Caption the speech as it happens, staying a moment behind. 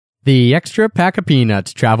The Extra Pack of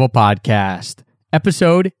Peanuts Travel Podcast,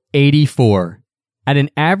 Episode 84. At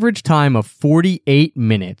an average time of 48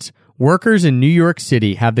 minutes, workers in New York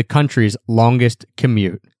City have the country's longest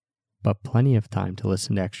commute, but plenty of time to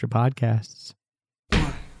listen to extra podcasts.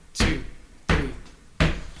 1, 2, 3.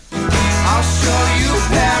 I'll show you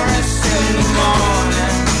Paris in the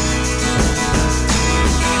morning.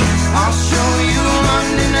 I'll show you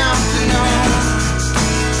London afternoon.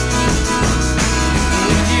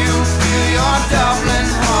 If you feel your Dublin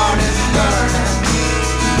heart is burning,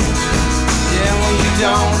 yeah, well, you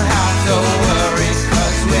don't have to worry,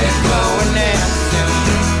 'cause we're going there soon.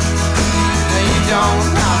 Yeah, you don't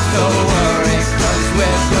have to worry, 'cause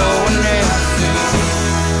we're going there soon.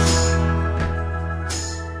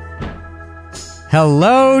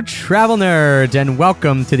 Hello, travel nerds, and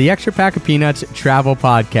welcome to the Extra Pack of Peanuts Travel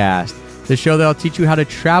Podcast, the show that'll teach you how to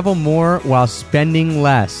travel more while spending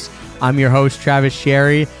less. I'm your host, Travis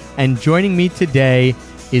Sherry, and joining me today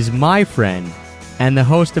is my friend and the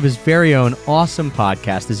host of his very own awesome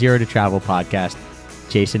podcast, the Zero to Travel Podcast,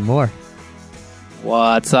 Jason Moore.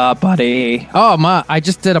 What's up, buddy? Oh, I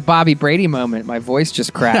just did a Bobby Brady moment. My voice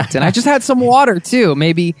just cracked, and I just had some water too.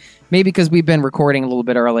 Maybe because we've been recording a little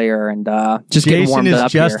bit earlier and just getting warmed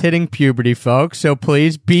up. Jason is just hitting puberty, folks, so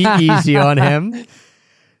please be easy on him.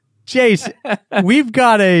 Jace, we've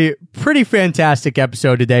got a pretty fantastic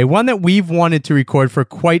episode today, one that we've wanted to record for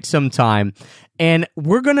quite some time, and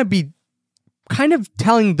we're going to be kind of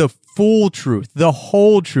telling the full truth, the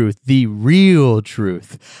whole truth, the real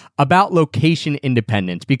truth about location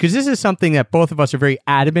independence, because this is something that both of us are very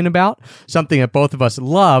adamant about, something that both of us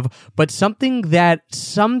love, but something that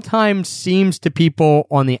sometimes seems to people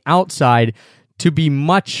on the outside to be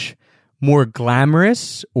much more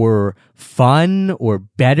glamorous or fun or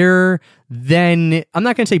better than, I'm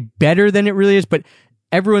not going to say better than it really is, but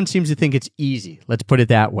everyone seems to think it's easy. Let's put it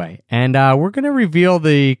that way. And we're going to reveal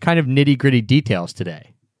the kind of nitty-gritty details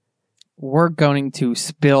today. We're going to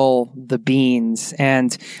spill the beans.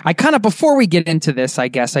 And I kind of, before we get into this, I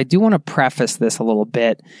guess, I do want to preface this a little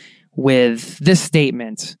bit with this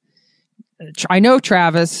statement. I know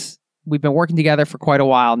Travis, we've been working together for quite a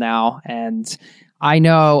while now, and I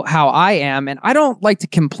know how I am, and I don't like to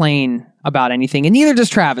complain about anything, and neither does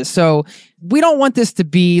Travis. So we don't want this to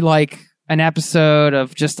be like an episode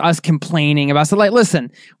of just us complaining about. So like,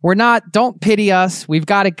 listen, don't pity us. We've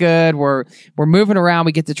got it good. We're moving around.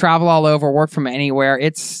 We get to travel all over, work from anywhere.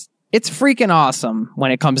 It's freaking awesome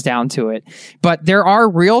when it comes down to it. But there are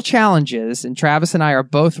real challenges, and Travis and I are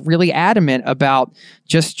both really adamant about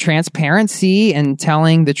just transparency and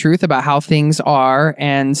telling the truth about how things are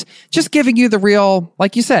and just giving you the real,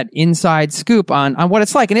 like you said, inside scoop on what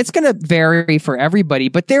it's like. And it's going to vary for everybody,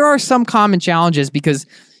 but there are some common challenges because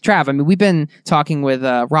Trav, I mean, we've been talking with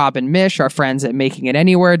Rob and Mish, our friends at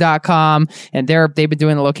makingitanywhere.com, and they've been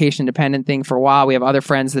doing the location independent thing for a while. We have other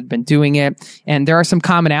friends that have been doing it, and there are some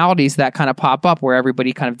commonalities that kind of pop up where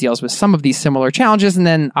everybody kind of deals with some of these similar challenges, and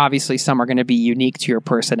then obviously some are going to be unique to your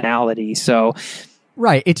personality. So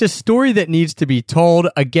right. It's a story that needs to be told.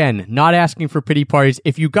 Again, not asking for pity parties.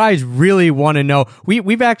 If you guys really want to know,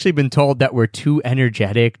 we've actually been told that we're too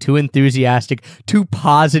energetic, too enthusiastic, too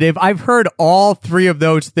positive. I've heard all three of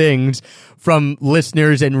those things from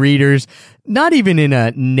listeners and readers, not even in a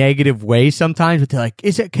negative way sometimes, but they're like,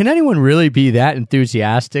 can anyone really be that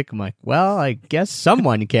enthusiastic? I'm like, well, I guess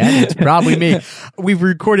someone can. It's probably me. We've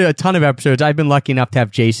recorded a ton of episodes. I've been lucky enough to have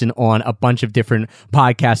Jason on a bunch of different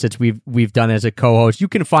podcasts that we've done as a co-host. You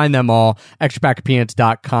can find them all,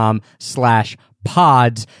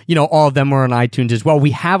 extrapackofpeanuts.com/pods. All of them are on iTunes as well. We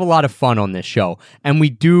have a lot of fun on this show, and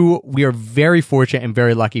we are very fortunate and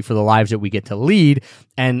very lucky for the lives that we get to lead.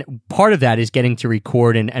 And part of that is getting to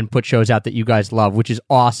record and put shows out that you guys love, which is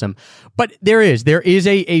awesome. But there is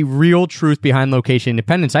a real truth behind location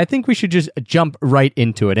independence. I think we should just jump right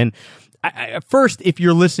into it. And first, if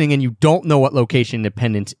you're listening and you don't know what location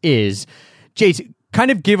independence is, Jason, kind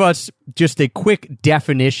of give us just a quick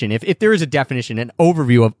definition, if there is a definition, an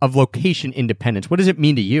overview of location independence. What does it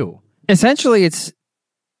mean to you? Essentially, it's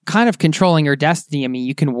kind of controlling your destiny. I mean,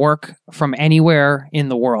 you can work from anywhere in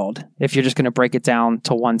the world if you're just going to break it down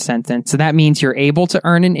to one sentence. So that means you're able to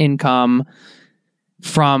earn an income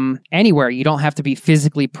from anywhere. You don't have to be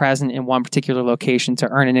physically present in one particular location to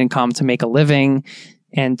earn an income, to make a living.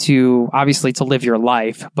 and to obviously to live your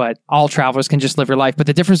life, but all travelers can just live your life. But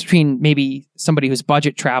the difference between maybe somebody who's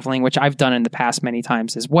budget traveling, which I've done in the past many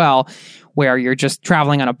times as well, where you're just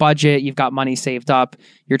traveling on a budget, you've got money saved up,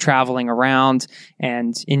 you're traveling around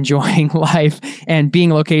and enjoying life, and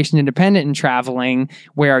being location independent and traveling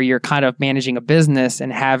where you're kind of managing a business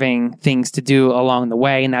and having things to do along the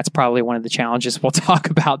way. And that's probably one of the challenges we'll talk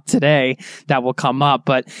about today that will come up.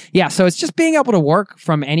 But yeah, so it's just being able to work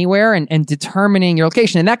from anywhere and determining your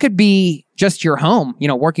location. And that could be just your home,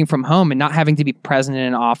 working from home and not having to be present in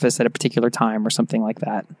an office at a particular time or something like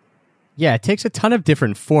that. Yeah, it takes a ton of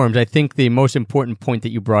different forms. I think the most important point that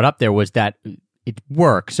you brought up there was that it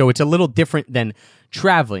works. So it's a little different than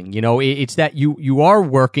traveling. It's that you are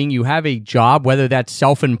working, you have a job, whether that's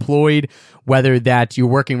self-employed, whether that you're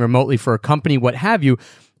working remotely for a company, what have you,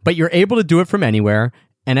 but you're able to do it from anywhere.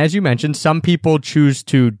 And as you mentioned, some people choose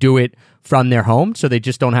to do it from their home, so they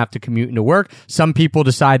just don't have to commute into work. Some people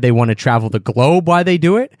decide they want to travel the globe while they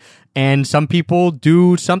do it. And some people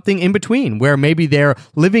do something in between, where maybe they're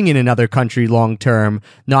living in another country long term,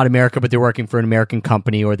 not America, but they're working for an American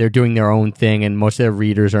company, or they're doing their own thing and most of their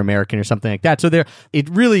readers are American or something like that. So it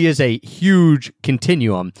really is a huge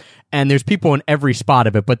continuum. And there's people in every spot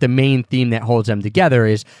of it, but the main theme that holds them together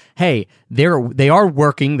is, hey, they are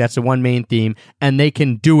working. That's the one main theme, and they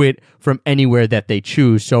can do it from anywhere that they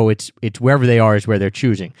choose. So it's wherever they are is where they're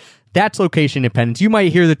choosing. That's location independence. You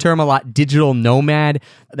might hear the term a lot, digital nomad.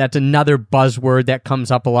 That's another buzzword that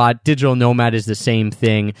comes up a lot. Digital nomad is the same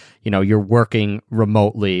thing. You're working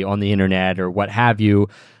remotely on the internet or what have you,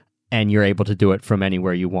 and you're able to do it from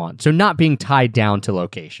anywhere you want. So not being tied down to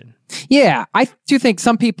location. Yeah, I do think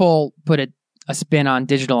some people put a spin on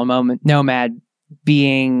digital nomad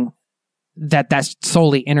being that's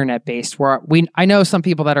solely internet based, where I know some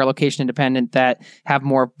people that are location independent that have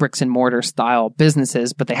more bricks and mortar style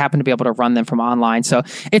businesses, but they happen to be able to run them from online. So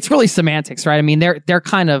it's really semantics, right? I mean, they're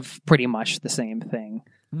kind of pretty much the same thing.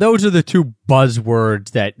 Those are the two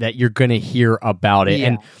buzzwords that you're going to hear about it. Yeah.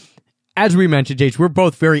 And as we mentioned, Jace, we're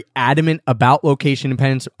both very adamant about location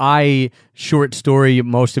independence. Short story,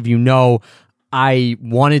 most of you know, I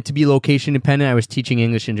wanted to be location independent. I was teaching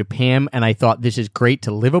English in Japan, and I thought this is great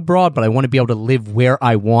to live abroad, but I want to be able to live where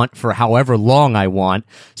I want for however long I want.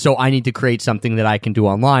 So I need to create something that I can do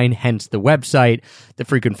online, hence the website, the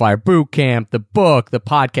Frequent Flyer Bootcamp, the book, the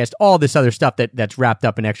podcast, all this other stuff that's wrapped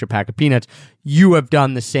up in Extra Pack of Peanuts. You have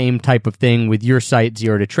done the same type of thing with your site,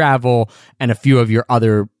 Zero to Travel, and a few of your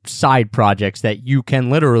other side projects that you can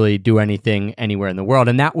literally do anything anywhere in the world.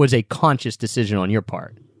 And that was a conscious decision on your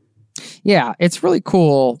part. Yeah, it's really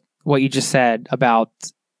cool what you just said about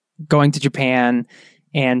going to Japan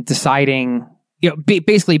and deciding,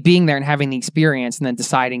 basically being there and having the experience and then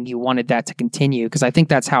deciding you wanted that to continue. Because I think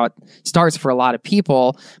that's how it starts for a lot of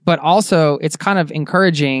people. But also, it's kind of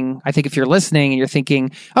encouraging, I think, if you're listening and you're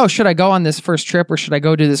thinking, oh, should I go on this first trip or should I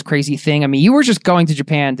go do this crazy thing? I mean, you were just going to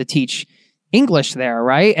Japan to teach English there,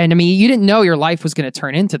 right? And I mean, you didn't know your life was going to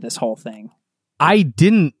turn into this whole thing. I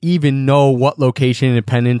didn't even know what location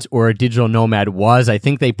independence or a digital nomad was. I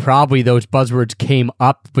think those buzzwords came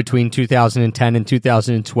up between 2010 and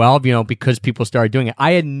 2012, because people started doing it.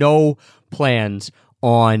 I had no plans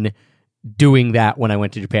on doing that when I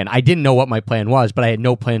went to Japan. I didn't know what my plan was, but I had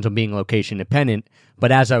no plans on being location independent.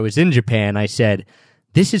 But as I was in Japan, I said,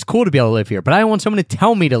 this is cool to be able to live here, but I don't want someone to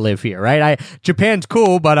tell me to live here, right? Japan's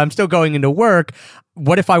cool, but I'm still going into work.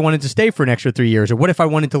 What if I wanted to stay for an extra 3 years? Or what if I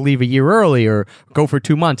wanted to leave a year early or go for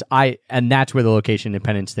 2 months? And that's where the location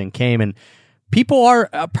independence thing came. And people are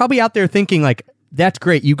probably out there thinking like, that's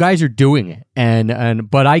great. You guys are doing it.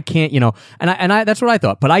 But I can't, that's what I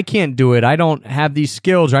thought, but I can't do it. I don't have these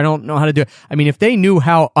skills, or I don't know how to do it. I mean, if they knew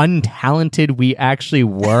how untalented we actually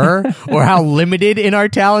were or how limited in our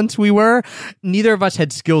talents we were, neither of us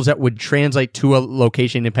had skills that would translate to a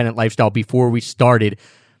location independent lifestyle before we started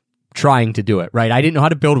trying to do it, right? I didn't know how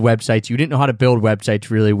to build websites. You didn't know how to build websites,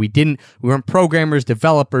 really. We weren't programmers,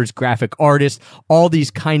 developers, graphic artists, all these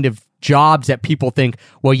kind of jobs that people think,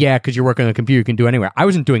 well, yeah, because you're working on a computer, you can do anywhere. I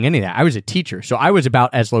wasn't doing any of that. I was a teacher. So I was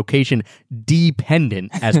about as location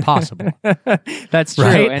dependent as possible. That's true.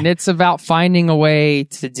 Right? And it's about finding a way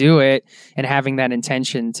to do it and having that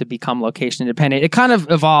intention to become location independent. It kind of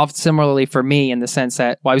evolved similarly for me in the sense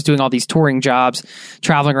that I was doing all these touring jobs,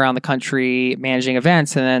 traveling around the country, managing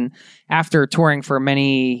events. And then after touring for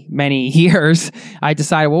many, many years, I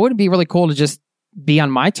decided, well, would it be really cool to just be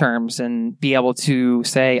on my terms and be able to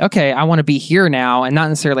say, okay, I want to be here now and not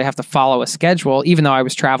necessarily have to follow a schedule, even though I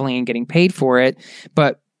was traveling and getting paid for it,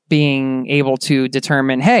 but being able to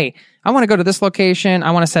determine, hey, I want to go to this location.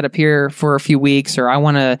 I want to set up here for a few weeks, or I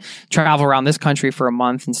want to travel around this country for a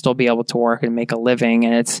month and still be able to work and make a living.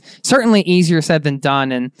 And it's certainly easier said than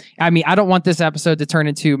done. And I mean, I don't want this episode to turn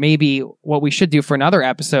into maybe what we should do for another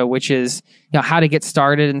episode, which is, how to get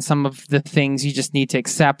started and some of the things you just need to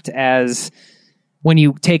accept as when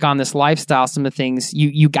you take on this lifestyle, some of the things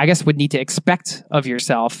you I guess would need to expect of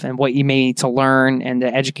yourself and what you may need to learn and to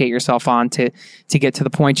educate yourself on to get to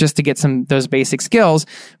the point, just to get those basic skills.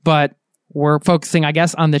 But we're focusing, I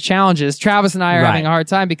guess, on the challenges. Travis and I are having a hard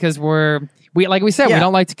time because we like we said, we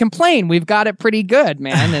don't like to complain. We've got it pretty good,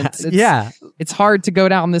 man. It's hard to go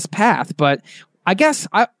down this path, but I guess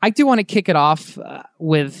I do want to kick it off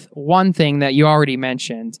with one thing that you already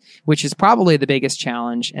mentioned, which is probably the biggest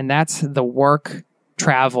challenge, and that's the work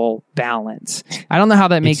travel balance. I don't know how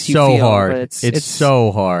that makes you feel, hard. But it's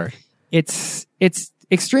so hard. It's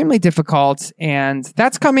extremely difficult, and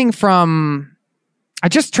that's coming from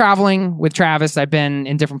just traveling with Travis. I've been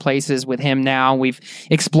in different places with him now. We've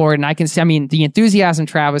explored, and I can see, I mean, the enthusiasm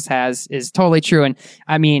Travis has is totally true. And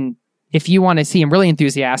I mean, if you want to see him really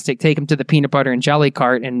enthusiastic, take him to the peanut butter and jelly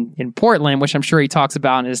cart in Portland, which I'm sure he talks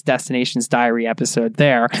about in his Destinations Diary episode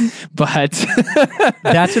there. But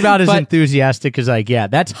that's about as enthusiastic as I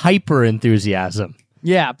get. That's hyper enthusiasm.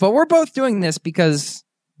 Yeah, but we're both doing this because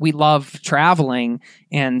we love traveling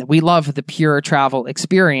and we love the pure travel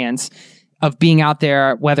experience of being out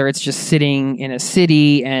there, whether it's just sitting in a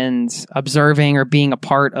city and observing or being a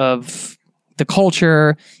part of the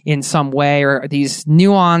culture in some way, or these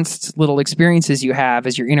nuanced little experiences you have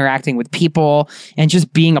as you're interacting with people and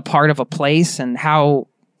just being a part of a place, and how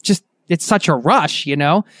just it's such a rush,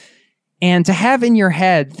 and to have in your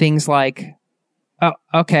head things like, oh,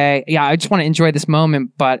 okay, yeah, I just want to enjoy this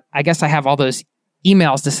moment, but I guess I have all those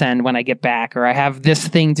emails to send when I get back, or I have this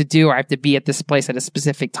thing to do, or I have to be at this place at a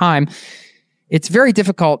specific time. It's very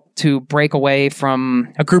difficult to break away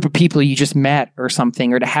from a group of people you just met or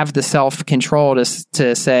something, or to have the self-control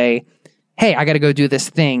to say, hey, I got to go do this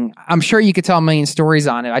thing. I'm sure you could tell a million stories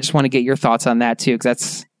on it. I just want to get your thoughts on that too,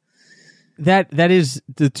 because that is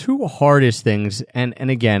the two hardest things. And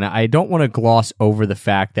again, I don't want to gloss over the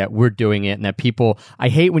fact that we're doing it, and that people, I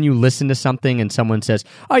hate when you listen to something and someone says,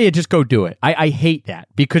 oh yeah, just go do it. I hate that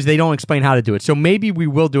because they don't explain how to do it. So maybe we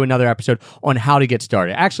will do another episode on how to get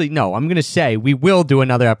started. Actually, no, I'm going to say we will do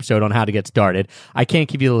another episode on how to get started. I can't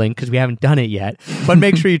give you the link because we haven't done it yet, but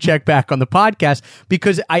make sure you check back on the podcast,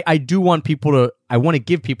 because I do want people to, I want to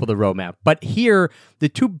give people the roadmap. But here, the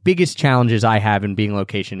two biggest challenges I have in being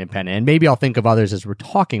location independent, and maybe I'll think of others as we're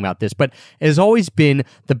talking about this, but it has always been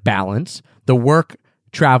the balance, the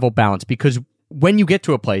work-travel balance. Because when you get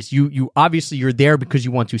to a place, you obviously you're there because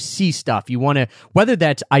you want to see stuff. You want to, whether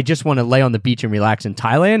that's I just want to lay on the beach and relax in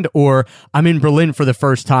Thailand, or I'm in Berlin for the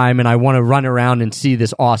first time and I want to run around and see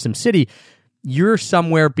this awesome city. You're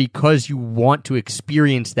somewhere because you want to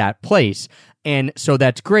experience that place. And so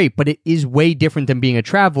that's great, but it is way different than being a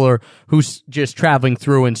traveler who's just traveling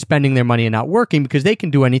through and spending their money and not working, because they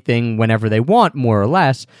can do anything whenever they want, more or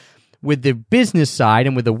less. With the business side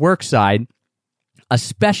and with the work side,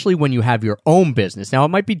 especially when you have your own business. Now, it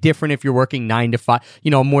might be different if you're working 9 to 5,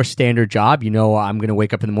 a more standard job. I'm going to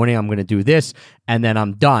wake up in the morning, I'm going to do this, and then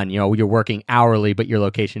I'm done. You're working hourly, but you're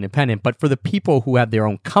location independent. But for the people who have their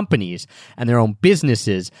own companies and their own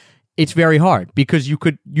businesses, it's very hard because you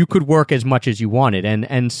could work as much as you wanted.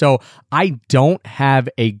 And so I don't have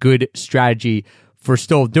a good strategy for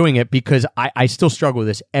still doing it, because I still struggle with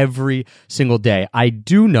this every single day. I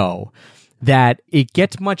do know that it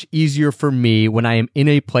gets much easier for me when I am in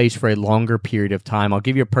a place for a longer period of time. I'll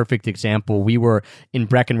give you a perfect example. We were in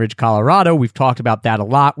Breckenridge, Colorado. We've talked about that a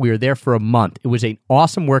lot. We were there for a month. It was an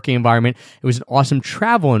awesome working environment. It was an awesome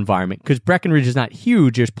travel environment, because Breckenridge is not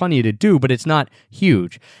huge. There's plenty to do, but it's not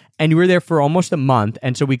huge. And we were there for almost a month,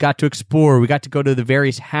 and so we got to explore. We got to go to the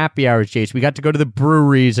various happy hours, Jace. We got to go to the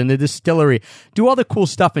breweries and the distillery, do all the cool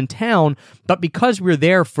stuff in town. But because we were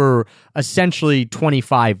there for essentially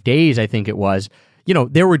 25 days, I think it was,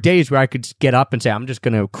 there were days where I could get up and say, I'm just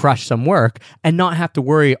going to crush some work and not have to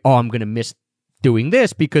worry, I'm going to miss doing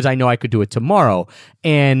this because I know I could do it tomorrow.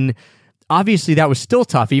 And obviously that was still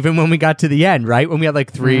tough, even when we got to the end, right? When we had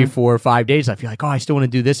like 3, 4, 5 days, I feel like, I still want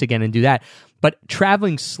to do this again and do that. But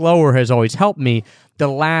traveling slower has always helped me. The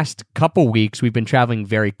last couple weeks, we've been traveling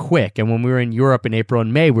very quick. And when we were in Europe in April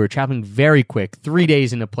and May, we were traveling very quick, 3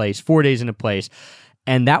 days in a place, 4 days in a place.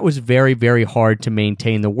 And that was very, very hard to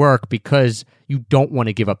maintain the work because you don't want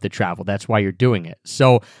to give up the travel. That's why you're doing it.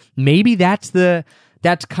 So maybe that's the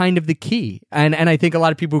that's kind of the key. And I think a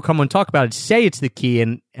lot of people who come on and talk about it say it's the key,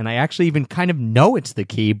 and I actually even kind of know it's the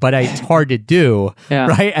key, but it's hard to do,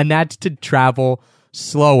 right? And that's to travel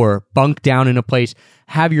slower, bunk down in a place,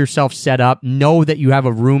 have yourself set up, know that you have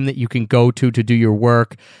a room that you can go to do your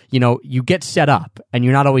work. You know, you get set up, and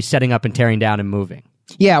you're not always setting up and tearing down and moving.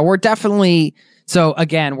 Yeah, we're definitely, so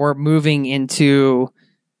again, we're moving into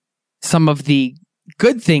some of the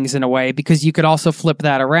good things in a way, because you could also flip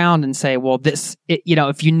that around and say, well,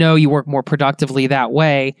 if you work more productively that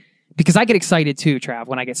way, because I get excited too, Trav,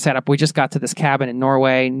 when I get set up. We just got to this cabin in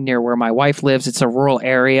Norway near where my wife lives. It's a rural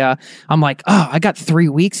area. I'm like, oh, I got 3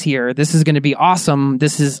 weeks here. This is going to be awesome.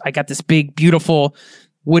 I got this big, beautiful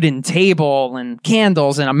wooden table and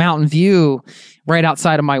candles and a mountain view right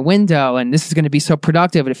outside of my window, and this is going to be so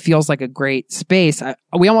productive. It feels like a great space.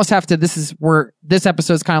 We almost have to. This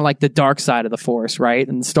episode is kind of like the dark side of the Force, right?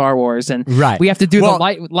 In Star Wars, and we have to do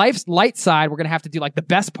the light side. We're going to have to do like the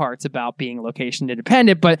best parts about being location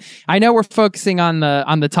independent. But I know we're focusing on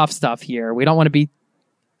the tough stuff here. We don't want to be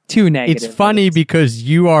too negative. It's funny because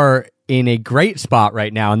you are in a great spot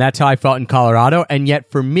right now, and that's how I felt in Colorado. And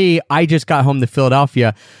yet, for me, I just got home to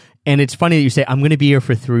Philadelphia. And it's funny that you say, I'm going to be here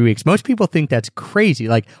for 3 weeks. Most people think that's crazy.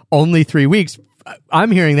 Like, only 3 weeks.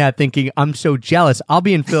 I'm hearing that thinking, I'm so jealous. I'll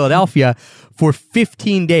be in Philadelphia for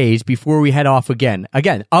 15 days before we head off again.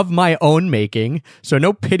 Again, of my own making. So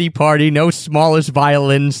no pity party, no smallest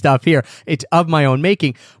violin stuff here. It's of my own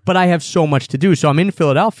making. But I have so much to do. So I'm in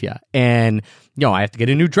Philadelphia, and I have to get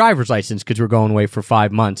a new driver's license because we're going away for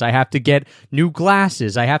 5 months. I have to get new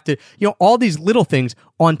glasses. I have to, all these little things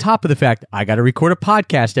on top of the fact I got to record a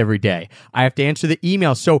podcast every day. I have to answer the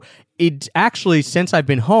emails. So it's actually, since I've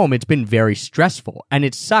been home, it's been very stressful, and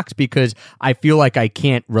it sucks because I feel like I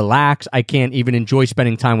can't relax. I can't even enjoy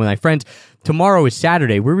spending time with my friends. Tomorrow is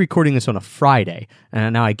Saturday. We're recording this on a Friday,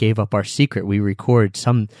 and now I gave up our secret. We record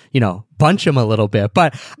some, bunch them a little bit,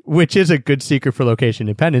 but which is a good secret for location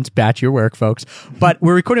independence. Batch your work, folks. But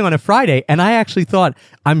we're recording on a Friday, and I actually thought,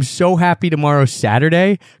 I'm so happy tomorrow's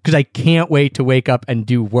Saturday because I can't wait to wake up and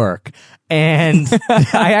do work. And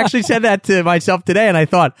I actually said that to myself today, and I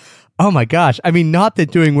thought, oh my gosh. I mean, not that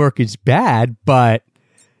doing work is bad, but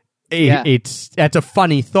that's a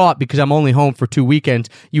funny thought because I'm only home for 2 weekends.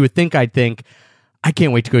 You would think I'd think, I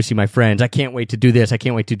can't wait to go see my friends. I can't wait to do this. I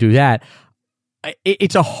can't wait to do that.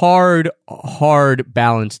 It's a hard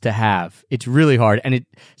balance to have. It's really hard. And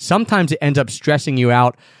sometimes it ends up stressing you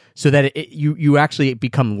out so that you actually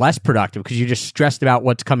become less productive because you're just stressed about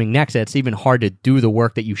what's coming next. It's even hard to do the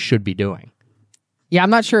work that you should be doing. Yeah, I'm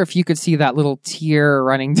not sure if you could see that little tear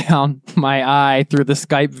running down my eye through the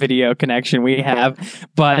Skype video connection we have.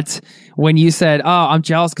 But when you said, oh, I'm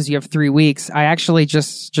jealous because you have 3 weeks, I actually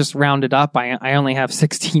just rounded up. I only have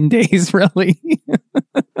 16 days, really,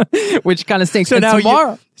 which kind of stinks. So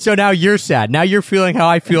now you're sad. Now you're feeling how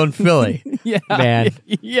I feel in Philly. Yeah, man.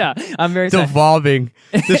 Yeah, I'm very devolving.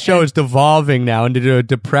 This show is devolving now into a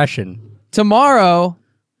depression. Tomorrow,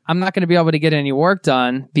 I'm not going to be able to get any work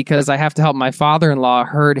done because I have to help my father-in-law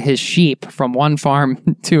herd his sheep from one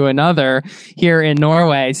farm to another here in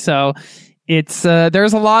Norway. So it's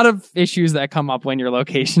there's a lot of issues that come up when you're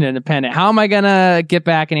location independent. How am I going to get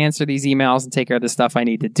back and answer these emails and take care of the stuff I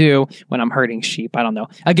need to do when I'm herding sheep? I don't know.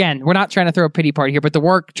 Again, we're not trying to throw a pity party here, but the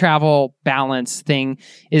work-travel balance thing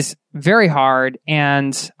is very hard.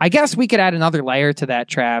 And I guess we could add another layer to that,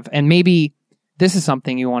 Trav. And maybe this is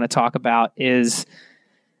something you want to talk about is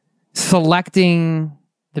selecting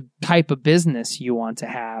the type of business you want to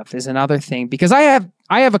have is another thing, because I have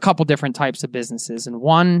a couple different types of businesses, and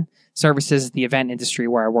one services the event industry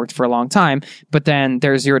where I worked for a long time, but then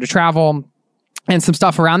there's Zero to Travel and some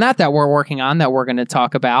stuff around that we're working on that we're going to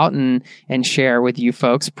talk about and share with you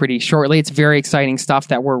folks pretty shortly. It's very exciting stuff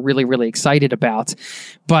that we're really, really excited about.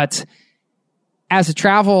 But as a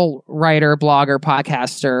travel writer, blogger,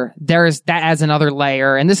 podcaster, that adds another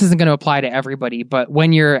layer. And this isn't going to apply to everybody, but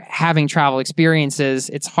when you're having travel experiences,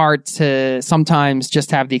 it's hard to sometimes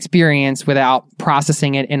just have the experience without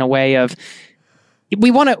processing it in a way of,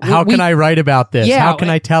 How can I write about this? Yeah, how can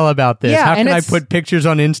I tell about this? Yeah, how can I put pictures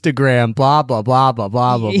on Instagram? Blah, blah, blah, blah,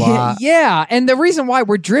 blah, blah, blah. Yeah. And the reason why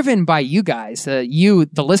we're driven by you guys, you,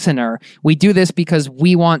 the listener, we do this because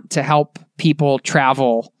we want to help people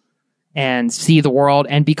travel and see the world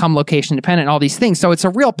and become location independent and all these things. So it's a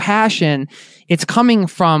real passion. It's coming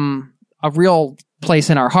from a real place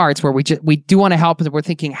in our hearts where we do want to help, and we're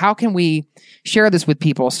thinking, how can we share this with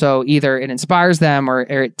people? So either it inspires them or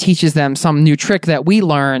it teaches them some new trick that we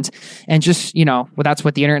learned, and just, well, that's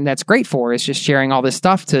what the internet's great for, is just sharing all this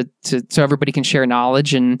stuff to so everybody can share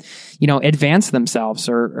knowledge and, advance themselves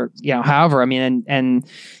or however. I mean, and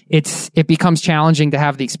it becomes challenging to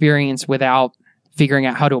have the experience without figuring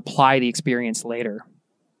out how to apply the experience later.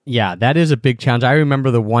 Yeah, that is a big challenge. I remember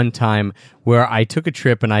the one time where I took a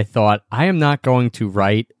trip and I thought, I am not going to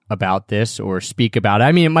write about this or speak about it.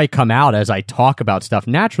 I mean, it might come out as I talk about stuff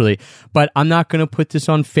naturally, but I'm not going to put this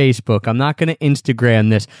on Facebook. I'm not going to Instagram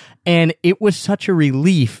this. And it was such a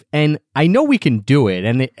relief. And I know we can do it.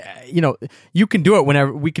 And, you can do it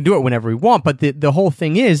whenever we want. But the whole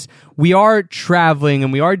thing is, we are traveling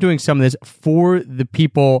and we are doing some of this for the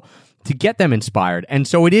people to get them inspired. And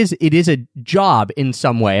so it is a job in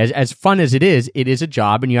some way. As fun as it is a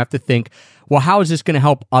job, and you have to think, well, how is this going to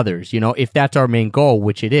help others? If that's our main goal,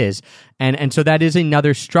 which it is. And so that is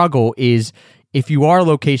another struggle, is if you are a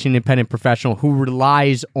location independent professional who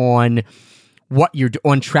relies on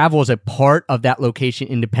on travel as a part of that location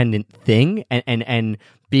independent thing and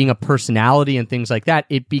being a personality and things like that,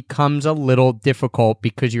 it becomes a little difficult,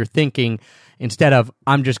 because you're thinking, instead of,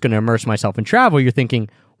 I'm just going to immerse myself in travel, you're thinking,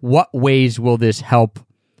 what ways will this help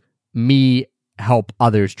me help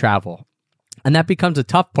others travel? And that becomes a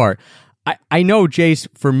tough part. I know, Jace,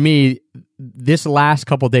 for me, this last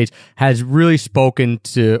couple of days has really spoken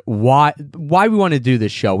to why we want to do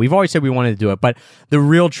this show. We've always said we wanted to do it, but the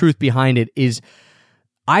real truth behind it is,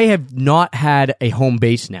 I have not had a home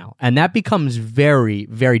base now, and that becomes very,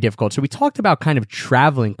 very difficult. So we talked about kind of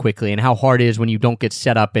traveling quickly and how hard it is when you don't get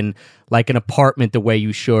set up in like an apartment the way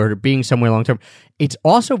you should, or being somewhere long term. It's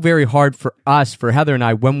also very hard for us, for Heather and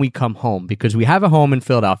I, when we come home, because we have a home in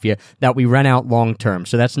Philadelphia that we rent out long term.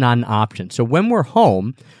 So that's not an option. So when we're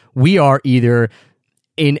home, we are either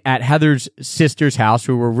at Heather's sister's house,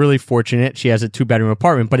 who we're really fortunate. She has a 2-bedroom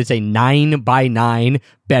apartment, but it's a 9x9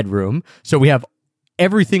 bedroom. So we have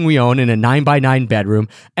everything we own in a 9x9 bedroom,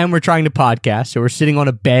 and we're trying to podcast. So we're sitting on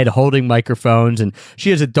a bed holding microphones, and she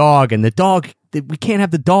has a dog, and the dog, we can't have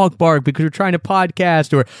the dog bark because we're trying to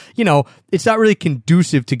podcast, or, it's not really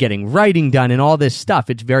conducive to getting writing done and all this stuff.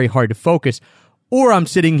 It's very hard to focus. Or I'm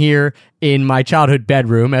sitting here in my childhood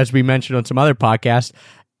bedroom, as we mentioned on some other podcasts,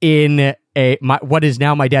 in what is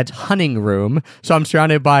now my dad's hunting room. So I'm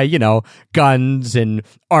surrounded by, guns and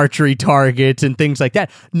archery targets and things like that.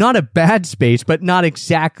 Not a bad space, but not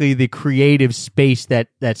exactly the creative space that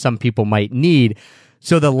some people might need.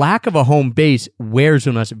 So the lack of a home base wears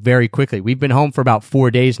on us very quickly. We've been home for about 4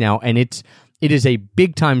 days now, and it is a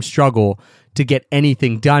big time struggle to get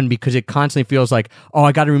anything done, because it constantly feels like, oh,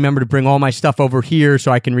 I got to remember to bring all my stuff over here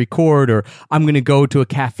so I can record, or I'm going to go to a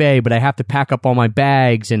cafe, but I have to pack up all my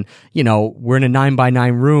bags, and, we're in a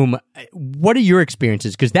 9x9 room. What are your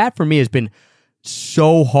experiences? Because that for me has been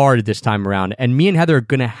so hard this time around, and me and Heather are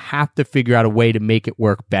going to have to figure out a way to make it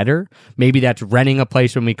work better. Maybe that's renting a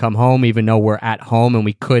place when we come home, even though we're at home and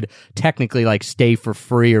we could technically stay for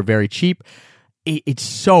free or very cheap. It's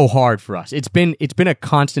so hard for us. It's been a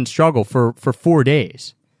constant struggle for 4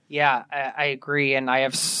 days. Yeah, I agree. And I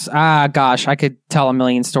have, I could tell a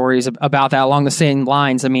million stories about that along the same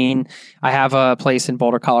lines. I mean, I have a place in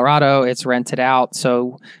Boulder, Colorado. It's rented out.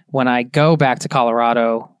 So when I go back to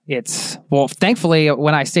Colorado, thankfully,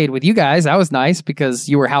 when I stayed with you guys, that was nice, because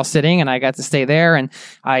you were house sitting and I got to stay there. And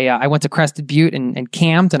I went to Crested Butte and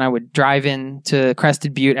camped, and I would drive into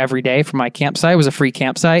Crested Butte every day from my campsite. It was a free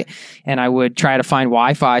campsite, and I would try to find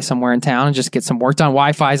Wi-Fi somewhere in town and just get some work done.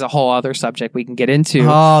 Wi-Fi is a whole other subject we can get into.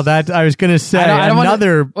 Oh, I was going to say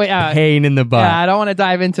another pain in the butt. Yeah, I don't want to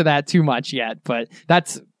dive into that too much yet, but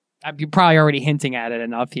you're probably already hinting at it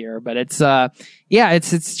enough here, but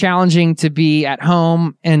it's challenging to be at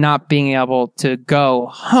home and not being able to go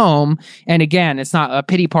home. And again, it's not a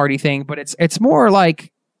pity party thing, but it's more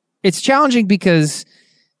like, it's challenging because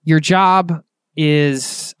your job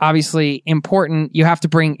is obviously important. You have to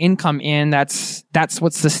bring income in. That's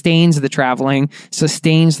what sustains the traveling,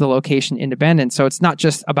 sustains the location independence. So it's not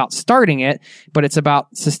just about starting it, but it's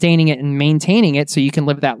about sustaining it and maintaining it so you can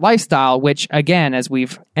live that lifestyle, which again,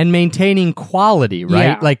 and maintaining quality, right?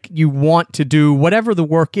 Yeah. Like, you want to do whatever the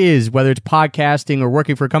work is, whether it's podcasting or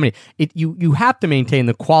working for a company, you have to maintain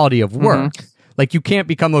the quality of work. Mm-hmm. Like, you can't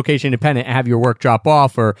become location independent and have your work drop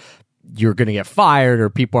off, or you're going to get fired, or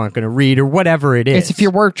people aren't going to read, or whatever it is. It's if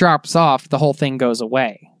your work drops off, the whole thing goes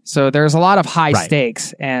away. So there's a lot of high Right.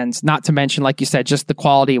 stakes, and not to mention, like you said, just the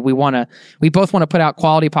quality. We both want to put out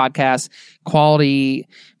quality podcasts, quality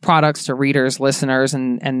products to readers, listeners,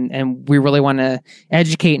 and we really want to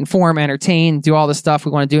educate, inform, entertain, do all the stuff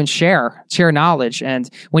we want to do and share knowledge. And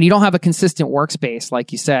when you don't have a consistent workspace,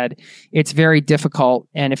 like you said, it's very difficult.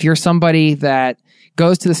 And if you're somebody that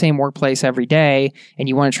goes to the same workplace every day and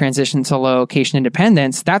you want to transition to location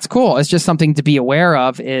independence, that's cool. It's just something to be aware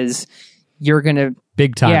of is you're going to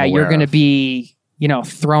Big time. yeah, you're aware going to of. be,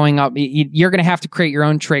 throwing up. You're going to have to create your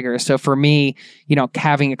own triggers. So for me,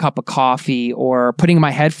 having a cup of coffee or putting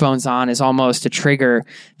my headphones on is almost a trigger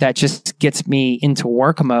that just gets me into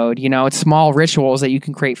work mode. It's small rituals that you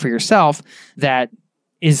can create for yourself that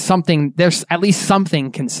is something, there's at least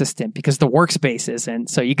something consistent because the workspace isn't.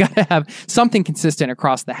 So you got to have something consistent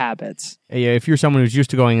across the habits. Yeah, if you're someone who's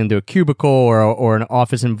used to going into a cubicle or an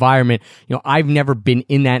office environment, I've never been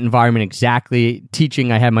in that environment exactly.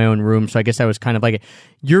 Teaching, I had my own room, so I guess I was kind of like it.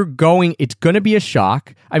 It's going to be a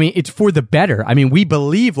shock. I mean, it's for the better. I mean, we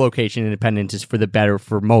believe location independence is for the better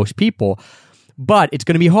for most people. But it's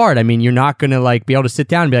going to be hard. I mean, you're not going to be able to sit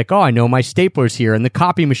down and be like, oh, I know my stapler's here and the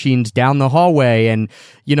copy machine's down the hallway. And,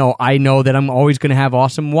 I know that I'm always going to have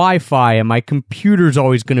awesome Wi-Fi and my computer's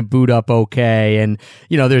always going to boot up okay. And,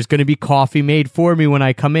 there's going to be coffee made for me when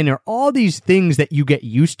I come in, or all these things that you get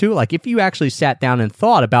used to. Like if you actually sat down and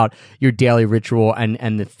thought about your daily ritual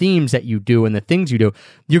and the themes that you do and the things you do,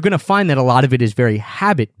 you're going to find that a lot of it is very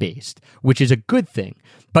habit-based, which is a good thing.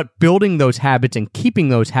 But building those habits and keeping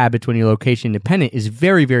those habits when you're location independent is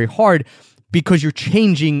very, very hard because you're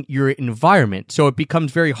changing your environment. So it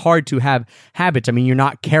becomes very hard to have habits. I mean, you're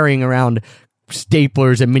not carrying around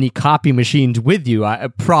staplers and mini copy machines with you,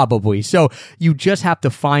 probably. So you just have to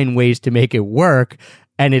find ways to make it work.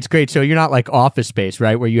 And it's great. So you're not like Office Space,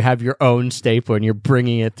 right? Where you have your own stapler and you're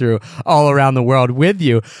bringing it through all around the world with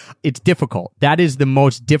you. It's difficult. That is the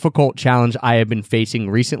most difficult challenge I have been facing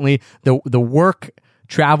recently. The work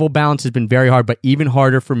travel balance has been very hard, but even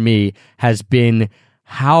harder for me has been,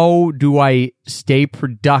 how do I stay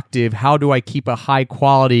productive? How do I keep a high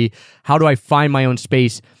quality? How do I find my own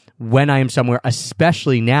space when I am somewhere?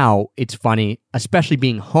 Especially now, it's funny, especially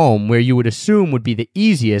being home, where you would assume would be the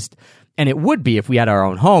easiest. And it would be if we had our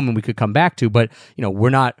own home and we could come back to, but we're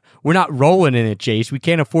not rolling in it, Jace. We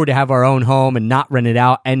can't afford to have our own home and not rent it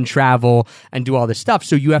out and travel and do all this stuff.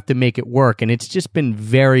 So you have to make it work. And it's just been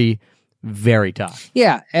very, very tough.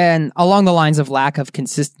 Yeah. And along the lines of lack of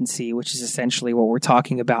consistency, which is essentially what we're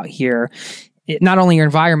talking about here, not only your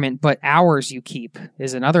environment, but hours you keep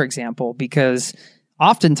is another example, because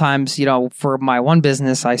oftentimes, for my one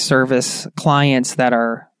business, I service clients that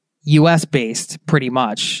are US based pretty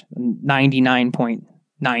much,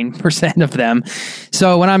 99.9% of them.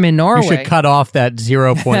 So when I'm in Norway, you should cut off that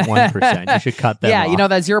 0.1%. You should cut that off. Yeah,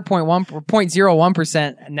 that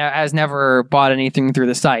 0.01% has never bought anything through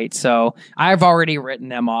the site. So I've already written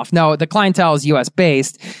them off. No, the clientele is US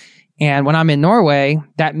based. And when I'm in Norway,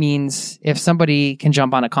 that means if somebody can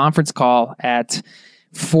jump on a conference call at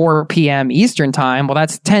 4 p.m. Eastern time, well,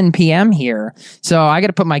 that's 10 p.m. here. So I got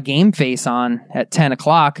to put my game face on at 10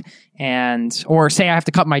 o'clock or say I have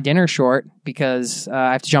to cut my dinner short because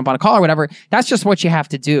I have to jump on a call or whatever. That's just what you have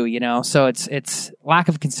to do, So it's lack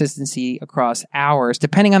of consistency across hours,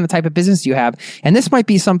 depending on the type of business you have. And this might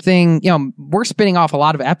be something, we're spinning off a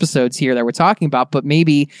lot of episodes here that we're talking about, but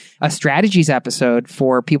maybe a strategies episode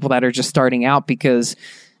for people that are just starting out, because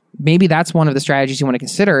maybe that's one of the strategies you want to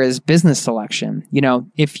consider is business selection.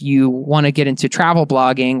 If you want to get into travel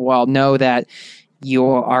blogging, well, know that you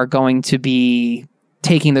are going to be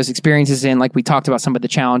taking those experiences in, like we talked about some of the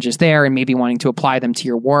challenges there, and maybe wanting to apply them to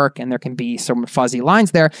your work. And there can be some fuzzy lines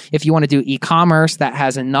there. If you want to do e-commerce, that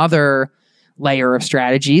has another layer of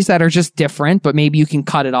strategies that are just different, but maybe you can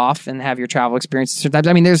cut it off and have your travel experiences.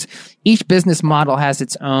 I mean, each business model has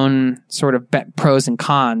its own sort of pros and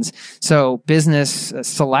cons. So business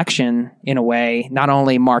selection, in a way, not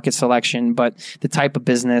only market selection, but the type of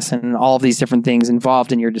business and all of these different things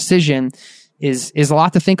involved in your decision is a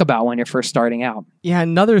lot to think about when you're first starting out. Yeah,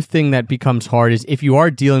 another thing that becomes hard is if you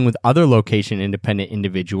are dealing with other location independent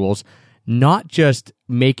individuals, not just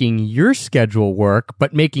making your schedule work,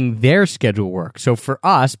 but making their schedule work. So for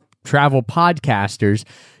us, travel podcasters,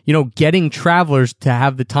 getting travelers to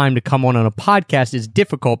have the time to come on a podcast is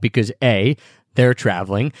difficult because A, they're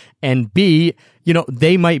traveling, and B,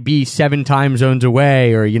 they might be 7 time zones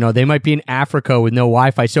away, or, they might be in Africa with no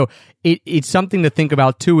Wi-Fi. So it's something to think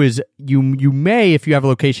about too, is you may, if you have a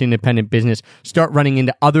location independent business, start running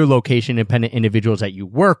into other location independent individuals that you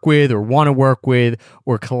work with or want to work with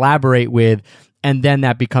or collaborate with. And then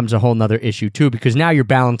that becomes a whole nother issue too, because now you're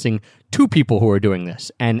balancing two people who are doing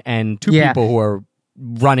this and two people who are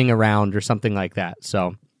running around or something like that.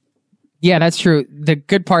 So yeah, that's true. The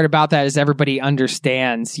good part about that is everybody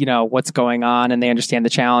understands, what's going on and they understand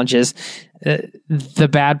the challenges. The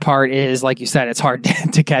bad part is, like you said, it's hard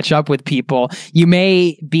to catch up with people. You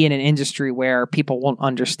may be in an industry where people won't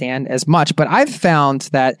understand as much, but I've found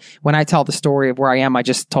that when I tell the story of where I am, I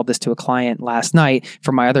just told this to a client last night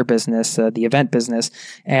for my other business, the event business,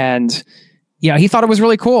 and he thought it was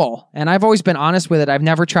really cool. And I've always been honest with it. I've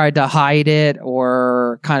never tried to hide it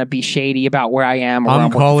or kind of be shady about where I am. Or I'm where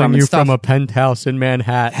I'm calling you from a penthouse in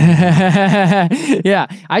Manhattan. Yeah.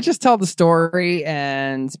 I just tell the story,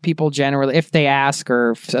 and people generally, if they ask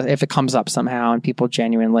or if it comes up somehow, and people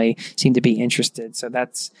genuinely seem to be interested. So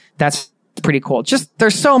that's pretty cool. Just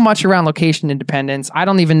there's so much around location independence. I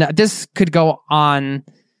don't even know. This could go on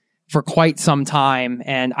for quite some time.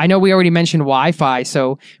 And I know we already mentioned Wi-Fi,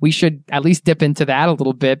 so we should at least dip into that a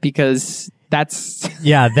little bit, because that's...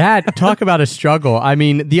 Yeah, talk about a struggle. I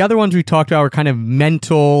mean, the other ones we talked about were kind of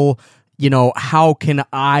mental, how can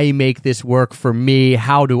I make this work for me?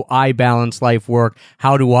 How do I balance life work?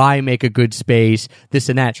 How do I make a good space? This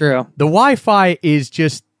and that. True. The Wi-Fi is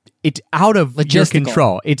just... It's out of your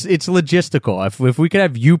control. It's logistical. If we could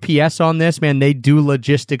have UPS on this, man, they do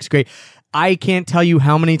logistics great. I can't tell you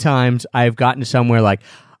how many times I've gotten to somewhere like,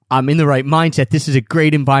 I'm in the right mindset. This is a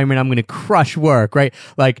great environment. I'm going to crush work, right?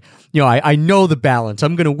 Like, I know the balance.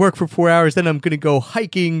 I'm going to work for 4 hours. Then I'm going to go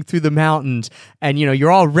hiking through the mountains. And,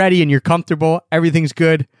 you're all ready and you're comfortable. Everything's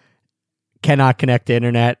good. Cannot connect to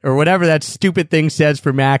internet, or whatever that stupid thing says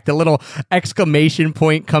for Mac. The little exclamation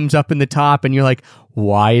point comes up in the top and you're like,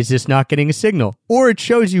 why is this not getting a signal? Or it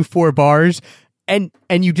shows you 4 bars and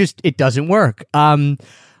you just, it doesn't work. I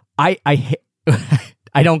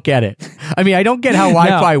don't get it. I mean, I don't get how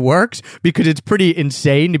Wi-Fi works, because it's pretty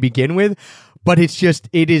insane to begin with, but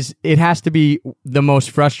it has to be the most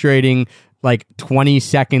frustrating, 20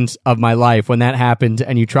 seconds of my life when that happens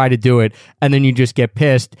and you try to do it and then you just get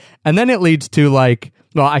pissed. And then it leads to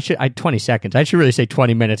 20 seconds. I should really say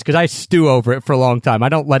 20 minutes, because I stew over it for a long time. I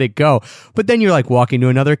don't let it go. But then you're walking to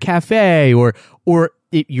another cafe or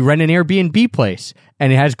you rent an Airbnb place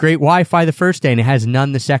and it has great Wi-Fi the first day and it has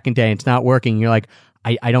none the second day and it's not working. You're like,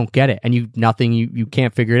 I don't get it. And you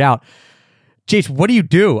can't figure it out. Jace, what do you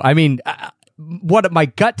do? I mean, what my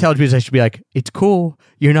gut tells me is I should be like, it's cool.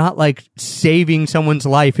 You're not saving someone's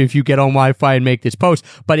life if you get on Wi-Fi and make this post,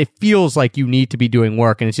 but it feels like you need to be doing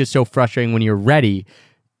work. And it's just so frustrating when you're ready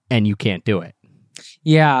and you can't do it.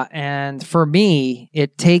 Yeah. And for me,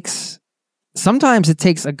 sometimes it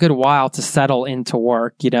takes a good while to settle into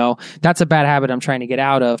work. That's a bad habit I'm trying to get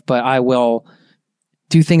out of, but I will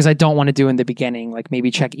do things I don't want to do in the beginning, like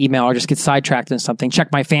maybe check email or just get sidetracked in something,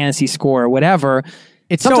 check my fantasy score or whatever.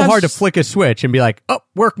 It's so hard to flick a switch and be like, oh,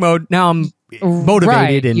 work mode. Now I'm motivated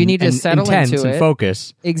right. and you need to settle intense into and it.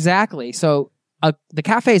 Focus. Exactly. So the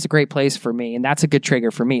cafe is a great place for me, and that's a good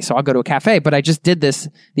trigger for me. So I'll go to a cafe. But I just did this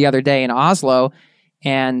the other day in Oslo,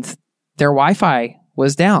 and their Wi-Fi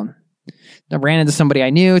was down. I ran into somebody I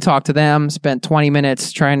knew, talked to them, spent 20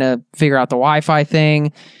 minutes trying to figure out the Wi-Fi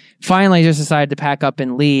thing. Finally, just decided to pack up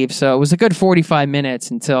and leave. So it was a good 45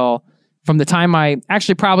 minutes until, from the time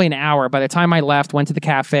actually probably an hour, by the time I left, went to the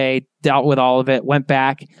cafe, dealt with all of it, went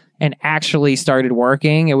back and actually started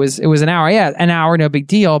working. It was an hour. Yeah, an hour, no big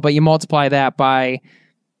deal. But you multiply that by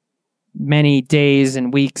many days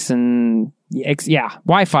and weeks and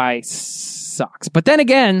Wi-Fi sucks. But then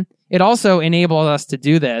again, it also enabled us to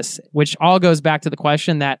do this, which all goes back to the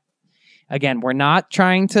question that, again, we're not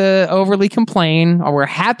trying to overly complain, or we're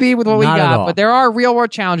happy with what we got, but there are real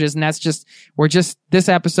world challenges. And this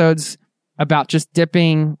episode's about just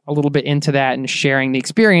dipping a little bit into that and sharing the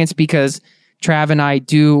experience, because Trav and I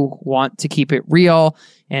do want to keep it real,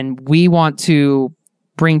 and we want to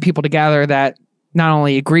bring people together that not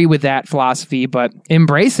only agree with that philosophy, but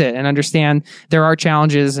embrace it and understand there are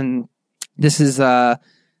challenges. And this is,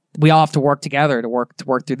 we all have to work together to work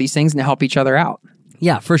through these things and to help each other out.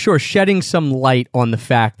 Yeah, for sure. Shedding some light on the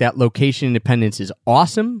fact that location independence is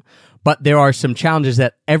awesome, but there are some challenges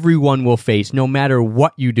that everyone will face no matter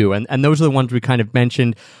what you do. And those are the ones we kind of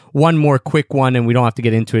mentioned. One more quick one, and we don't have to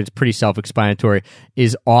get into it, it's pretty self-explanatory,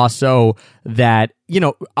 is also that,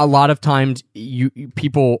 a lot of times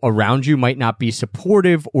people around you might not be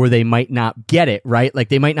supportive, or they might not get it, right?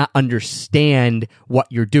 They might not understand what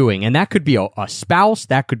you're doing. And that could be a spouse,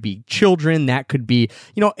 that could be children, that could be,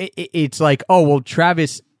 it's like, oh, well,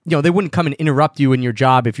 Travis, they wouldn't come and interrupt you in your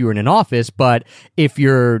job if you were in an office, but if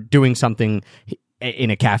you're doing something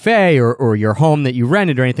in a cafe or your home that you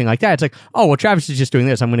rented or anything like that. It's like, oh, well, Travis is just doing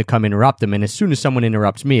this. I'm going to come interrupt him. And as soon as someone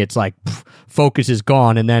interrupts me, it's like focus is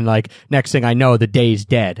gone. And then like next thing I know, the day's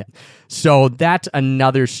dead. So that's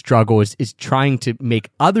another struggle is trying to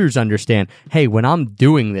make others understand, hey, when I'm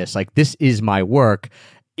doing this, like this is my work.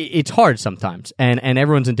 It's hard sometimes. And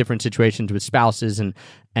everyone's in different situations with spouses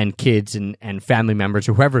and kids and family members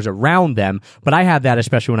or whoever's around them. But I have that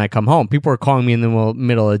especially when I come home. People are calling me in the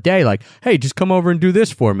middle of the day like, hey, just come over and do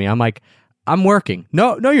this for me. I'm like, I'm working.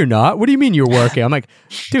 No, you're not. What do you mean you're working? I'm like,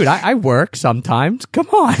 dude, I work sometimes. Come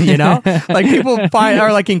on, you know? Like people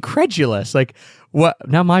are like incredulous. Like, what?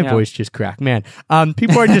 Now my voice just cracked, man.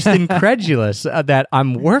 People are just incredulous that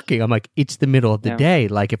I'm working. I'm like, it's the middle of the day.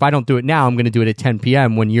 Like if I don't do it now, I'm going to do it at 10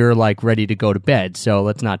 p.m. when you're like ready to go to bed. So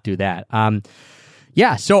let's not do that.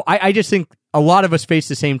 Yeah. So I just think a lot of us face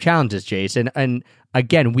the same challenges, Jace. And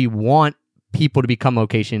again, we want people to become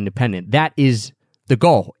location independent. That is the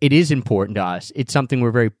goal. It is important to us. It's something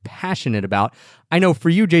we're very passionate about. I know for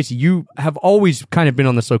you, Jason, you have always kind of been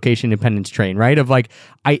on this location independence train, right? Of like,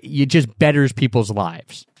 it just betters people's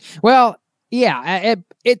lives. Well, yeah,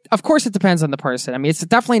 it of course it depends on the person. I mean, it's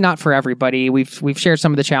definitely not for everybody. We've shared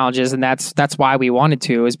some of the challenges, and that's why we wanted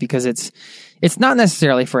to, is because it's not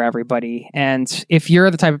necessarily for everybody. And if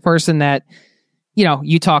you're the type of person that, you know,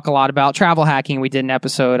 you talk a lot about travel hacking. We did an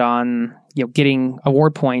episode on, you know, getting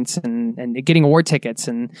award points and getting award tickets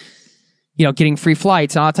and, you know, getting free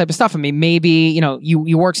flights and all that type of stuff. I mean, maybe, you know,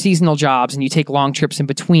 you work seasonal jobs and you take long trips in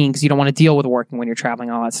between because you don't want to deal with working when you're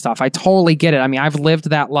traveling, all that stuff. I totally get it. I mean, I've lived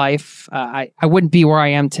that life. I wouldn't be where I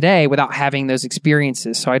am today without having those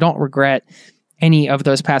experiences. So I don't regret any of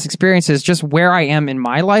those past experiences. Just where I am in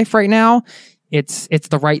my life right now, it's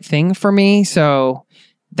the right thing for me. So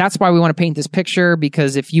that's why we want to paint this picture,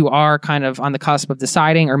 because if you are kind of on the cusp of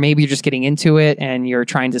deciding, or maybe you're just getting into it and you're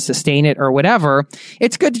trying to sustain it or whatever,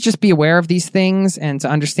 it's good to just be aware of these things and to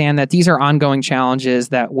understand that these are ongoing challenges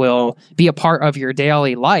that will be a part of your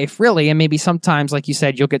daily life, really. And maybe sometimes, like you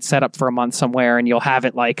said, you'll get set up for a month somewhere and you'll have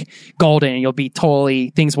it like golden and you'll be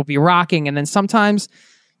totally, things will be rocking. And then sometimes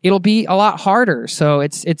it'll be a lot harder. So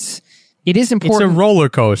it is important. It's a roller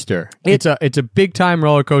coaster. It's a big time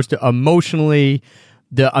roller coaster emotionally.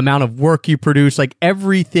 The amount of work you produce, like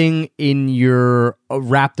everything in your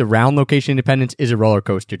wrapped around location independence is a roller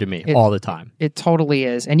coaster to me all the time. It totally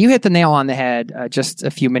is. And you hit the nail on the head just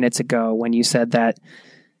a few minutes ago when you said that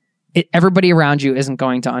everybody around you isn't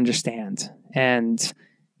going to understand. And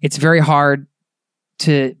it's very hard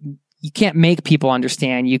you can't make people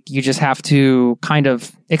understand. You just have to kind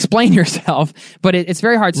of explain yourself, but it's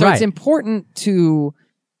very hard. So It's important to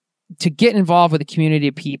get involved with a community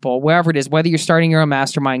of people, wherever it is, whether you're starting your own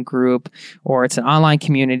mastermind group or it's an online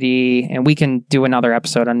community. And we can do another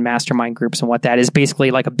episode on mastermind groups and what that is.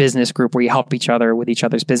 Basically like a business group where you help each other with each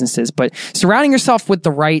other's businesses. But surrounding yourself with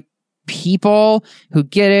the right people who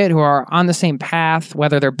get it, who are on the same path,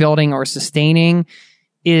 whether they're building or sustaining,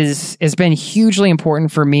 has been hugely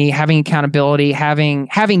important for me. Having accountability, having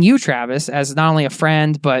you, Travis, as not only a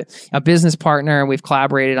friend but a business partner. We've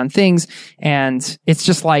collaborated on things, and it's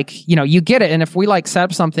just like, you know, you get it. And if we like set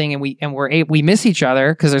up something and we miss each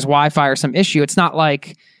other because there's Wi-Fi or some issue, it's not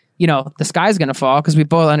like, you know, the sky's going to fall, because we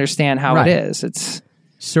both understand how it is. It's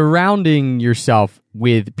surrounding yourself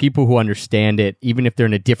with people who understand it, even if they're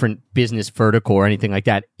in a different business vertical or anything like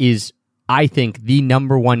that, is, I think, the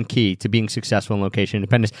number one key to being successful in location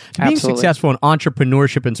independence, to being successful in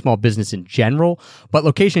entrepreneurship and small business in general, but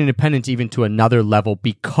location independence even to another level,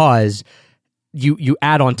 because you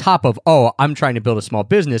add on top of, oh, I'm trying to build a small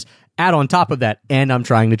business, add on top of that, and I'm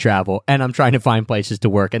trying to travel, and I'm trying to find places to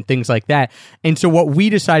work and things like that. And so what we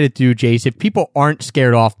decided to do, Jace, if people aren't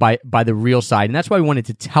scared off by the real side, and that's why we wanted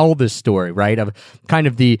to tell this story, right, of kind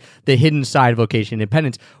of the hidden side of location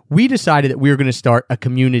independence, we decided that we were going to start a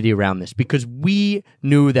community around this, because we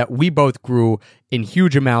knew that we both grew in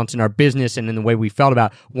huge amounts in our business and in the way we felt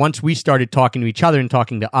about once we started talking to each other and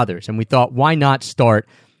talking to others. And we thought, why not start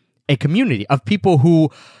a community of people who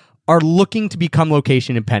are looking to become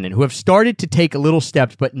location independent, who have started to take little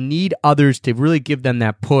steps but need others to really give them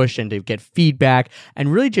that push and to get feedback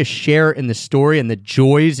and really just share in the story and the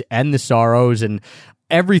joys and the sorrows and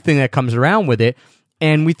everything that comes around with it.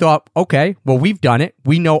 And we thought, okay, well, we've done it.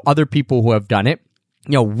 We know other people who have done it.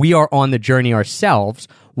 we are on the journey ourselves.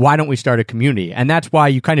 Why don't we start a community? And that's why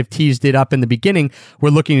you kind of teased it up in the beginning.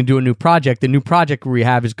 We're looking to do a new project. The new project we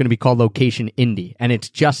have is going to be called Location Indie. And it's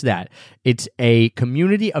just that. It's a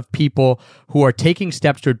community of people who are taking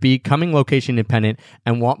steps toward becoming location independent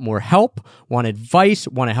and want more help, want advice,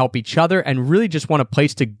 want to help each other, and really just want a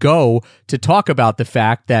place to go to talk about the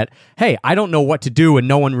fact that, hey, I don't know what to do and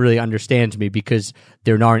no one really understands me because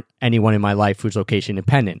there aren't anyone in my life who's location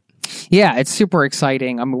independent. Yeah, it's super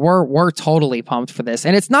exciting. I mean, we're totally pumped for this.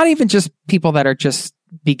 And it's not even just people that are just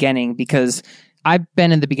beginning, because I've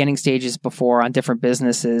been in the beginning stages before on different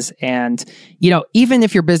businesses. And, even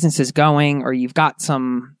if your business is going or you've got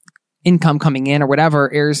some income coming in or whatever,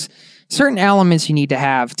 there's certain elements you need to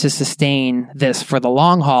have to sustain this for the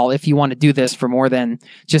long haul if you want to do this for more than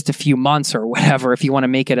just a few months or whatever, if you want to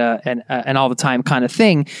make it an all the time kind of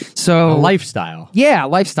thing. So a lifestyle. Yeah,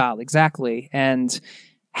 lifestyle, exactly. And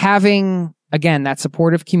having, again, that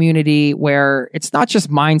supportive community where it's not just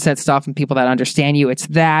mindset stuff and people that understand you. It's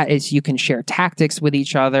you can share tactics with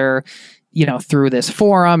each other, through this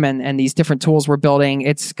forum and these different tools we're building.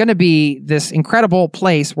 It's going to be this incredible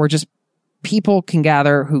place where just people can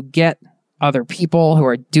gather who get other people who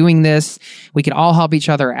are doing this. We can all help each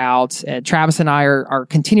other out. Travis and I are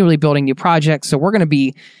continually building new projects. So we're going to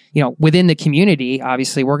be, within the community,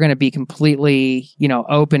 obviously, we're going to be completely,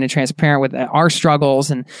 open and transparent with our struggles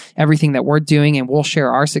and everything that we're doing. And we'll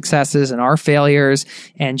share our successes and our failures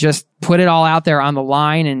and just put it all out there on the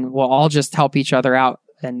line. And we'll all just help each other out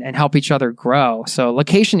and help each other grow. So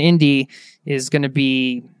Location Indie is going to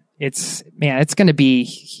be, it's going to be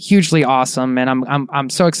hugely awesome. And I'm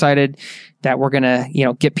so excited that we're going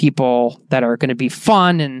to, get people that are going to be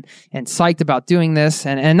fun and psyched about doing this.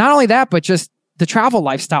 And not only that, but just the travel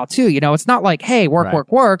lifestyle too. It's not like, hey, work,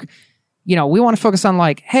 right. work. We want to focus on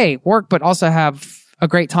like, hey, work, but also have a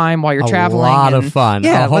great time while you're traveling. A lot of fun.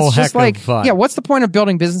 Yeah, a whole heck of fun. Yeah, what's the point of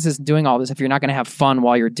building businesses and doing all this if you're not going to have fun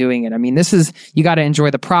while you're doing it? I mean, you got to enjoy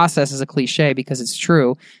the process as a cliche because it's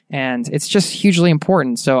true. And it's just hugely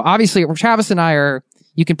important. So obviously, Travis and I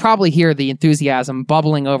you can probably hear the enthusiasm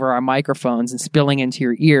bubbling over our microphones and spilling into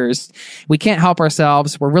your ears. We can't help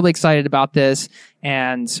ourselves. We're really excited about this.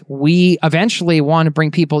 And we eventually want to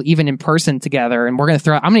bring people even in person together. And I'm going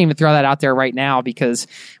to even throw that out there right now because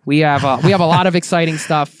we have a lot of exciting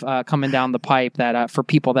stuff coming down the pipe that for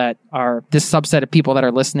people that are this subset of people that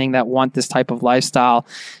are listening that want this type of lifestyle.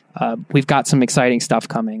 We've got some exciting stuff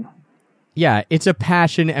coming. Yeah, it's a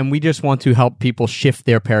passion, and we just want to help people shift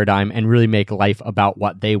their paradigm and really make life about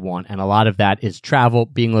what they want. And a lot of that is travel,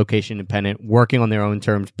 being location independent, working on their own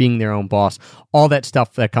terms, being their own boss, all that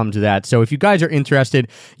stuff that comes with that. So if you guys are interested,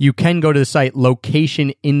 you can go to the site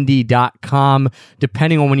locationindie.com.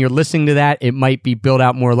 Depending on when you're listening to that, it might be built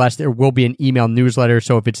out more or less. There will be an email newsletter.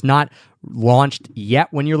 So if it's not launched yet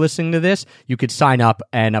when you're listening to this, you could sign up,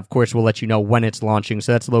 and of course we'll let you know when it's launching.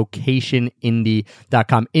 So that's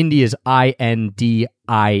locationindie.com. Indie is INDIE.com.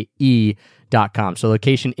 So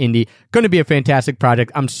Location Indie, going to be a fantastic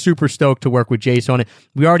project. I'm super stoked to work with Jace on it.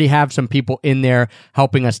 We already have some people in there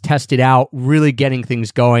helping us test it out, really getting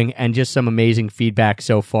things going, and just some amazing feedback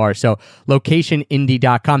so far. So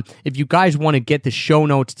locationindie.com. If you guys want to get the show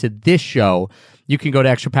notes to this show, you can go to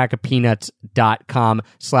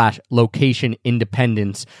extrapackofpeanuts.com/location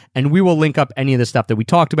independence, and we will link up any of the stuff that we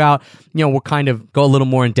talked about. We'll kind of go a little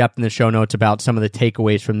more in depth in the show notes about some of the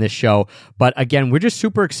takeaways from this show. But again, we're just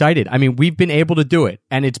super excited. I mean, we've been able to do it,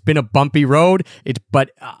 and it's been a bumpy road.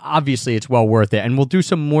 But obviously it's well worth it. And we'll do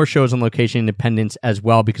some more shows on location independence as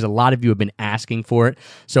well, because a lot of you have been asking for it.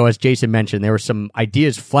 So as Jason mentioned, there were some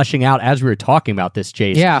ideas fleshing out as we were talking about this,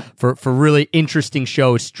 Jason. Yeah. For really interesting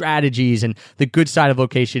shows, strategies, and the good side of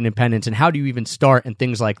location independence, and how do you even start, and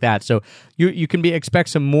things like that. So you can expect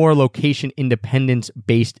some more location independence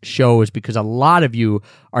based shows, because a lot of you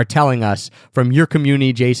are telling us from your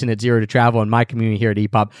community, Jason at Zero to Travel, and my community here at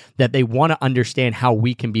EPOP, that they want to understand how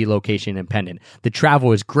we can be location independent. The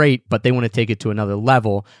travel is great, but they want to take it to another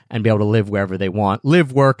level and be able to live wherever they want,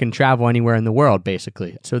 live, work, and travel anywhere in the world,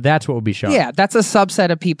 basically. So that's what we'll be showing. Yeah, that's a subset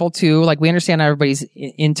of people too. Like, we understand not everybody's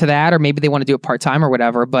into that, or maybe they want to do it part-time or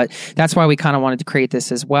whatever, but that's why we kind of wanted to create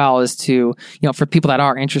this as well, is to, for people that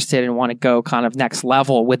are interested and want to go kind of next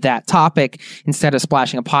level with that topic, instead of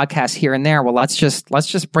splashing a podcast here and there, well, let's just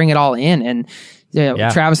bring it all in. And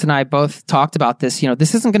Travis and I both talked about this.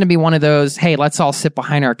 This isn't going to be one of those, hey, let's all sit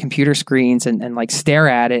behind our computer screens and like stare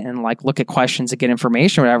at it and like look at questions and get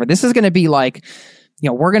information or whatever. This is going to be like,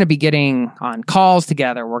 we're going to be getting on calls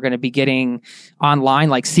together. We're going to be getting online,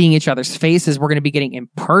 like seeing each other's faces. We're going to be getting in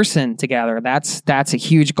person together. That's a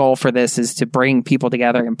huge goal for this, is to bring people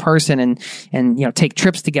together in person and take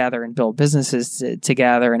trips together and build businesses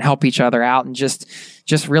together and help each other out and just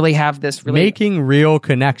really have this really making real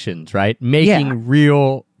connections, right? Making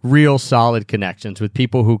real solid connections with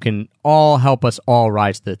people who can all help us all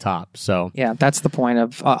rise to the top. So yeah, that's the point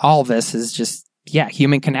of all this, is just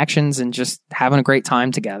human connections and just having a great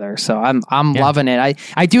time together. So I'm loving it.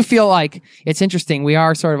 I do feel like it's interesting. We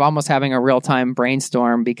are sort of almost having a real time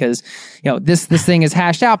brainstorm because this thing is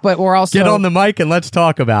hashed out, but we're also get on the mic and let's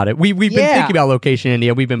talk about it. We've been thinking about Location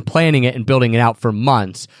India. We've been planning it and building it out for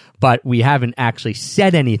months, but we haven't actually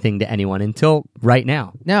said anything to anyone until right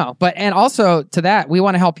now. No, and also to that, we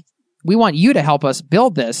want you to help us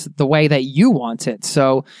build this the way that you want it.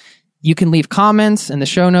 So you can leave comments in the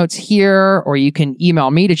show notes here, or you can email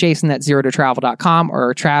me to jason@zerototravel.com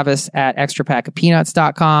or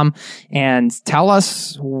travis@extrapackofpeanuts.com and tell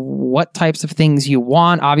us what types of things you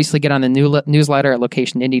want. Obviously, get on the newsletter at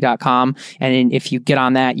locationindy.com. And if you get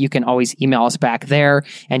on that, you can always email us back there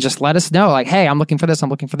and just let us know, like, hey, I'm looking for this. I'm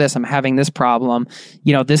having this problem.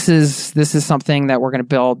 This is something that we're going to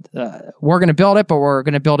build. We're going to build it, but we're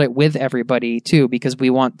going to build it with everybody too, because we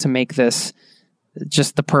want to make this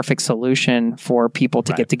just the perfect solution for people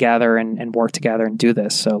to get together and work together and do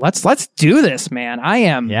this. So let's do this, man.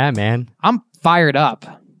 I'm fired up.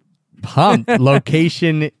 Pumped.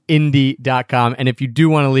 Locationindy.com. And if you do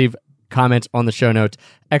want to leave comments on the show notes,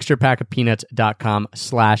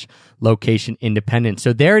 extrapackofpeanuts.com/location independent.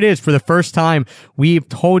 So there it is. For the first time, we've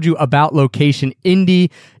told you about Location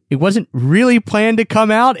Indy. It wasn't really planned to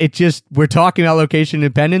come out. We're talking about Location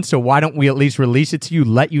Independence, so why don't we at least release it to you,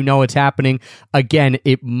 let you know it's happening. Again,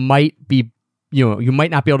 it might be, you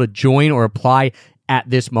might not be able to join or apply at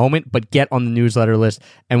this moment, but get on the newsletter list,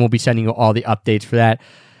 and we'll be sending you all the updates for that.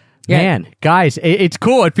 Yeah. Man, guys, it's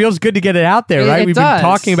cool. It feels good to get it out there, right? We've been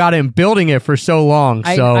talking about it and building it for so long.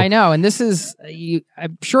 I know, and this is,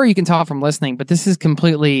 I'm sure you can tell from listening, but this is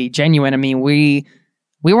completely genuine. I mean, we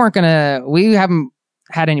haven't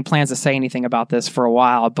had any plans to say anything about this for a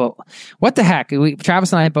while, but what the heck?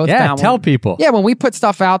 Travis and I both found tell people. Yeah, when we put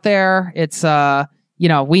stuff out there, it's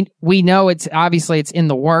we know it's obviously it's in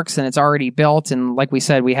the works and it's already built, and like we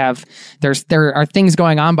said, there are things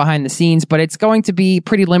going on behind the scenes, but it's going to be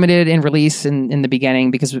pretty limited in release in the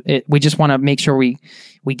beginning because we just want to make sure we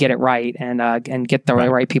get it right and get the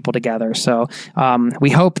right people together. So we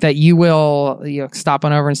hope that you will stop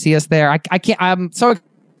on over and see us there. I'm so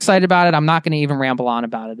excited about it. I'm not going to even ramble on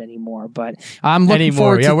about it anymore, but I'm looking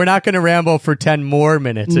forward to... we're not going to ramble for 10 more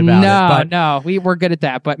minutes about it. No, we're good at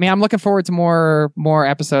that. But man, I'm looking forward to more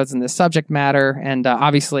episodes in this subject matter, and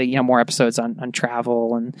obviously, more episodes on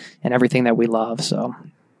travel and everything that we love. So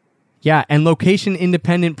Yeah, and location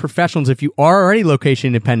independent professionals, if you are already location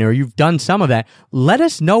independent or you've done some of that, let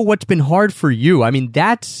us know what's been hard for you. I mean,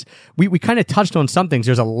 we kind of touched on some things.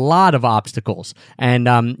 There's a lot of obstacles, and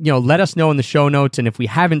let us know in the show notes. And if we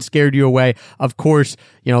haven't scared you away, of course,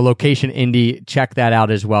 Location Indy, check that out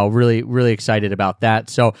as well. Really, really excited about that.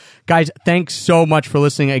 So, guys, thanks so much for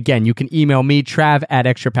listening. Again, you can email me,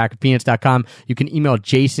 trav@extrapackofpeanuts.com. You can email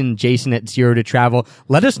Jason at Zero to Travel.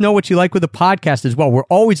 Let us know what you like with the podcast as well. We're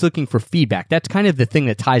always looking for feedback. That's kind of the thing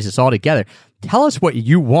that ties us all together. Tell us what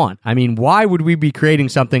you want. I mean, why would we be creating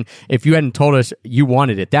something if you hadn't told us you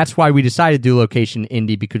wanted it? That's why we decided to do Location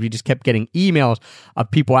Indy, because we just kept getting emails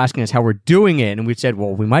of people asking us how we're doing it. And we said,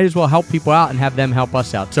 well, we might as well help people out and have them help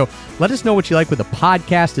us out. So let us know what you like with the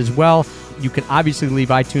podcast as well. You can obviously leave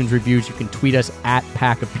iTunes reviews. You can tweet us at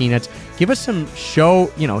Pack of Peanuts. Give us some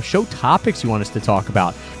show topics you want us to talk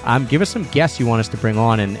about. Give us some guests you want us to bring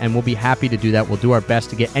on, and we'll be happy to do that. We'll do our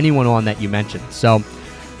best to get anyone on that you mentioned. So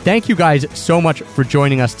thank you guys so much for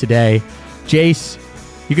joining us today. Jace,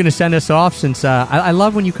 you're going to send us off since I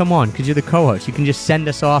love when you come on because you're the co-host. You can just send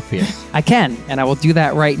us off here. I can, and I will do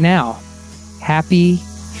that right now. Happy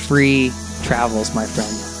free travels, my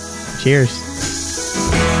friend. Cheers.